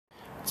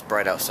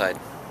bright outside.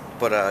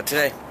 But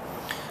today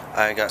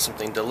I got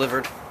something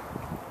delivered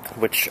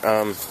which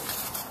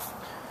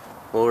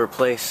will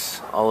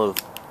replace all of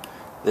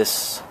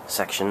this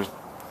section,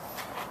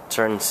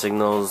 turn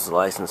signals,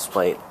 license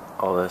plate,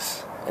 all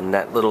this, and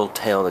that little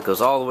tail that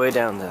goes all the way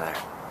down to there.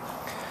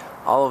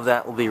 All of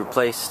that will be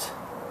replaced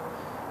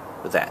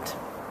with that.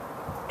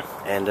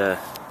 And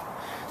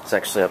it's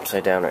actually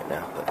upside down right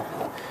now, but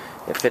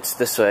it fits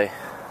this way,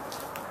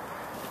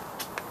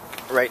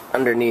 right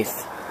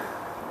underneath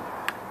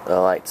the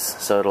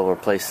lights, so it'll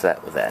replace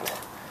that with that.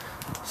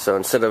 So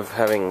instead of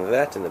having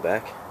that in the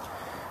back,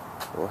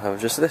 we'll have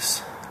just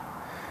this.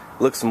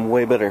 Looks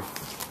way better.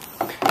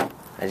 I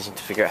just need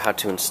to figure out how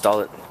to install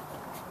it,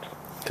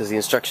 because the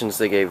instructions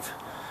they gave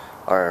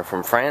are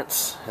from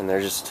France, and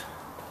they're just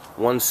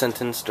one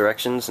sentence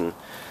directions, and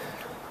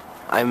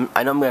I know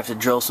I'm gonna have to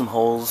drill some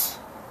holes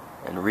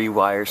and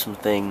rewire some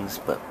things,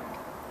 but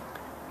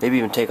maybe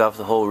even take off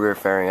the whole rear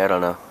fairing. I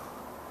don't know.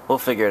 We'll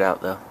figure it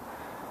out though.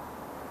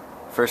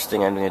 First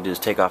thing I'm gonna do is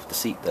take off the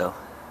seat though.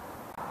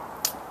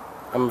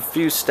 I'm a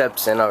few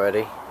steps in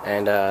already,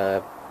 and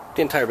the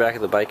entire back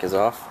of the bike is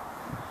off,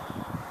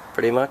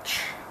 pretty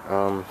much.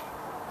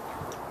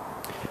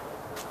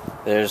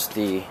 There's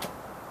the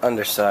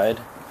underside.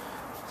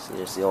 See,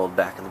 there's the old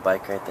back of the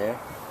bike right there.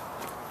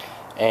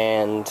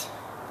 And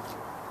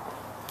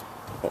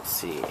let's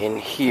see, in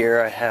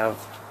here I have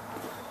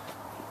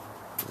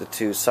the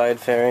two side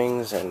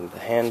fairings and the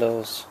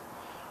handles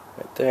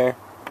right there.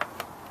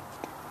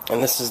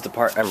 And this is the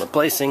part I'm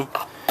replacing.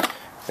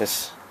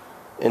 This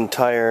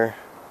entire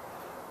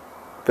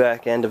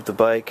back end of the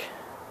bike,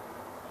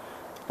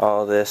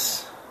 all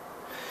this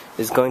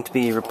is going to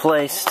be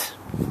replaced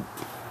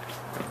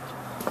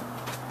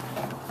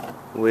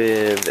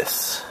with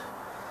this.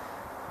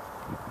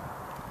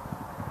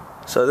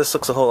 So this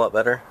looks a whole lot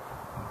better,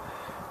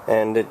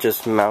 and it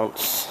just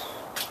mounts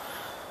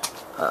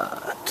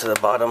to the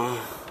bottom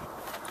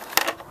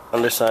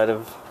underside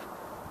of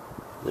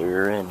the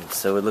rear end,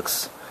 so it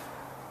looks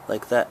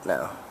like that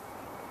now.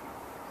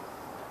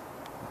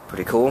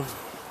 Pretty cool.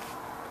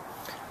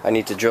 I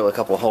need to drill a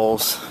couple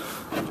holes.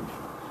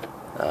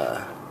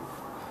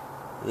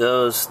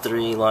 Those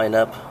three line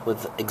up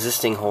with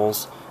existing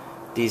holes.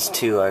 These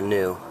two are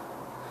new,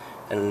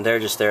 and they're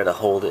just there to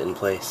hold it in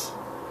place.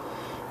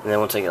 And then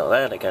once I get all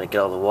that, I gotta get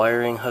all the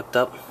wiring hooked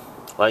up,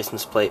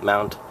 license plate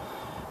mount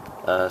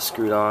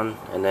screwed on,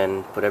 and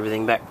then put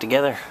everything back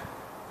together,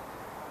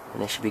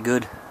 and it should be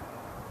good.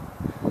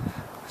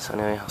 So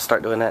anyway, I'll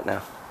start doing that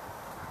now.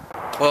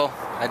 Well,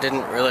 I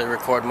didn't really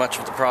record much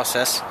of the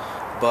process,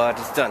 but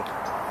it's done.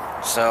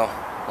 So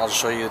I'll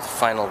show you the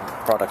final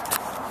product.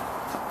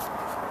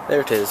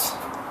 There it is.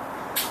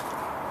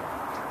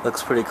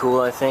 Looks pretty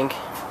cool, I think.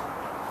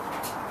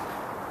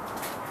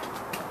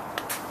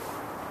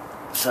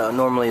 So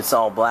normally it's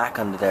all black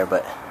under there,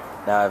 but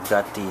now I've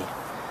got the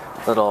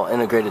little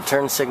integrated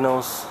turn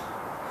signals,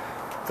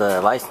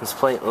 the license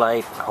plate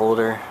light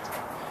holder,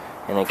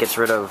 and it gets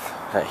rid of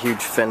that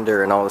huge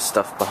fender and all the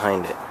stuff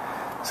behind it.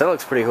 So that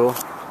looks pretty cool.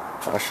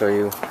 I'll show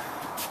you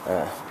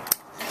that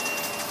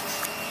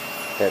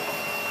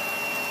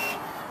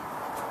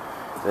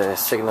the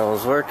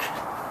signals work.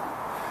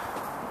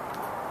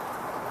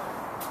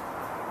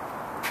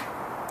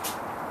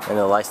 And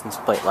the license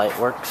plate light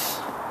works.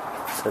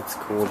 So that's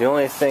cool. The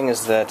only thing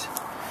is that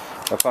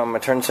if on my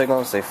turn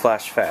signals, they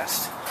flash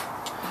fast.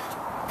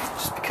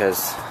 Just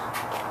because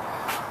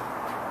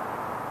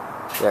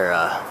they're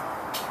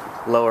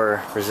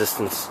lower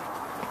resistance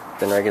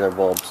than regular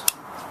bulbs.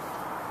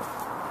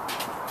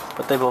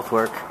 But they both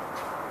work.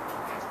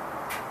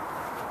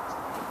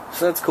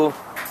 So that's cool.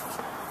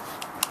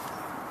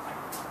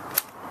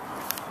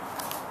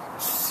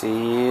 See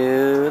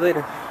you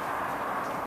later.